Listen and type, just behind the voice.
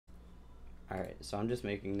Alright, so I'm just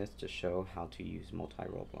making this to show how to use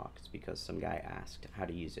multi-Roblox because some guy asked how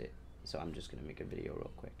to use it. So I'm just going to make a video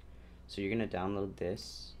real quick. So you're going to download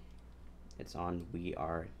this. It's on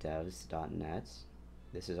wearedevs.net.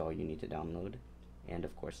 This is all you need to download. And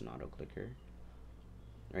of course an auto clicker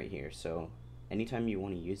right here. So anytime you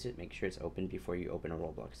want to use it, make sure it's open before you open a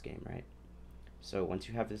Roblox game, right? So once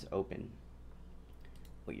you have this open,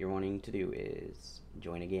 what you're wanting to do is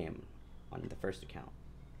join a game on the first account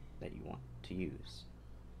that you want to use.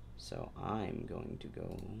 So I'm going to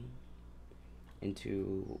go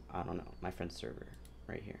into, I don't know, my friend's server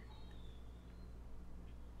right here.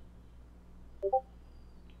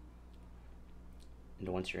 And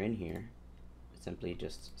once you're in here, simply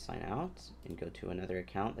just sign out and go to another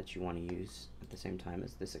account that you want to use at the same time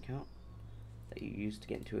as this account that you use to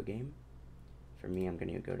get into a game. For me, I'm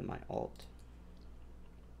going to go to my alt.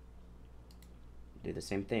 Do the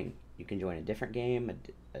same thing. You can join a different game,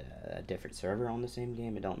 a different server on the same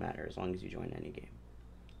game. It don't matter as long as you join any game.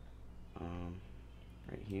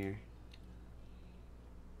 Right here.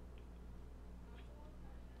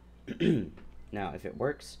 Now, if it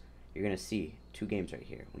works, you're gonna see two games right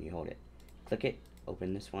here when you hold it. Click it,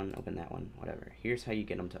 open this one, open that one, whatever. Here's how you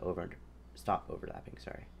get them to stop overlapping.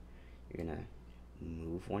 Sorry. You're gonna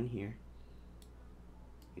move one here.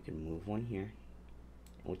 You can move one here.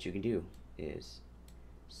 And what you can do is,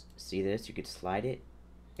 see this, you could slide it,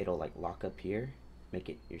 it'll like lock up here, make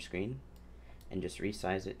it your screen, and just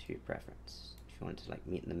resize it to your preference. If you want it to like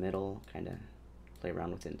meet in the middle, kind of play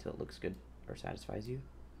around with it until it looks good or satisfies you,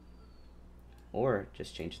 or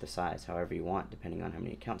just change the size however you want depending on how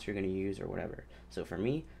many accounts you're going to use or whatever. So for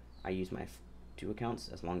me, I use my two accounts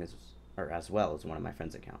as well as one of my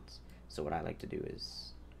friend's accounts. So what I like to do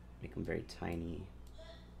is make them very tiny,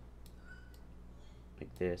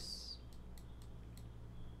 like this,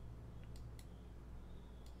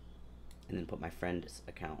 and then put my friend's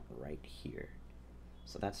account right here.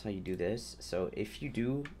 So that's how you do this. So if you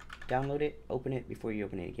do download it, open it before you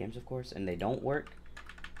open any games, of course, and they don't work,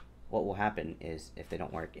 what will happen is, if they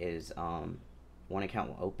don't work, is one account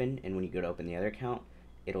will open, and when you go to open the other account,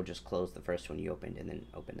 it'll just close the first one you opened and then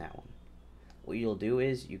open that one. What you'll do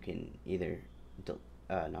is you can either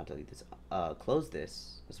not delete this, close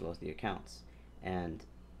this as well as the accounts, and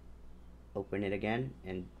open it again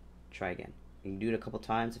and try again. You can do it a couple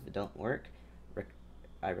times. If it don't work,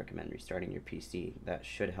 I recommend restarting your PC. That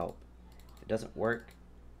should help. If it doesn't work,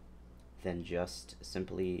 then just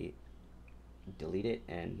simply delete it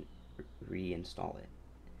and reinstall it.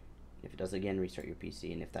 If it does again, restart your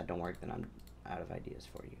PC, and if that don't work, then I'm out of ideas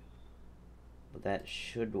for you. But that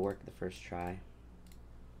should work the first try.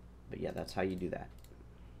 But yeah, that's how you do that.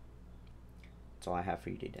 That's all I have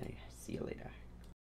for you today. See you later.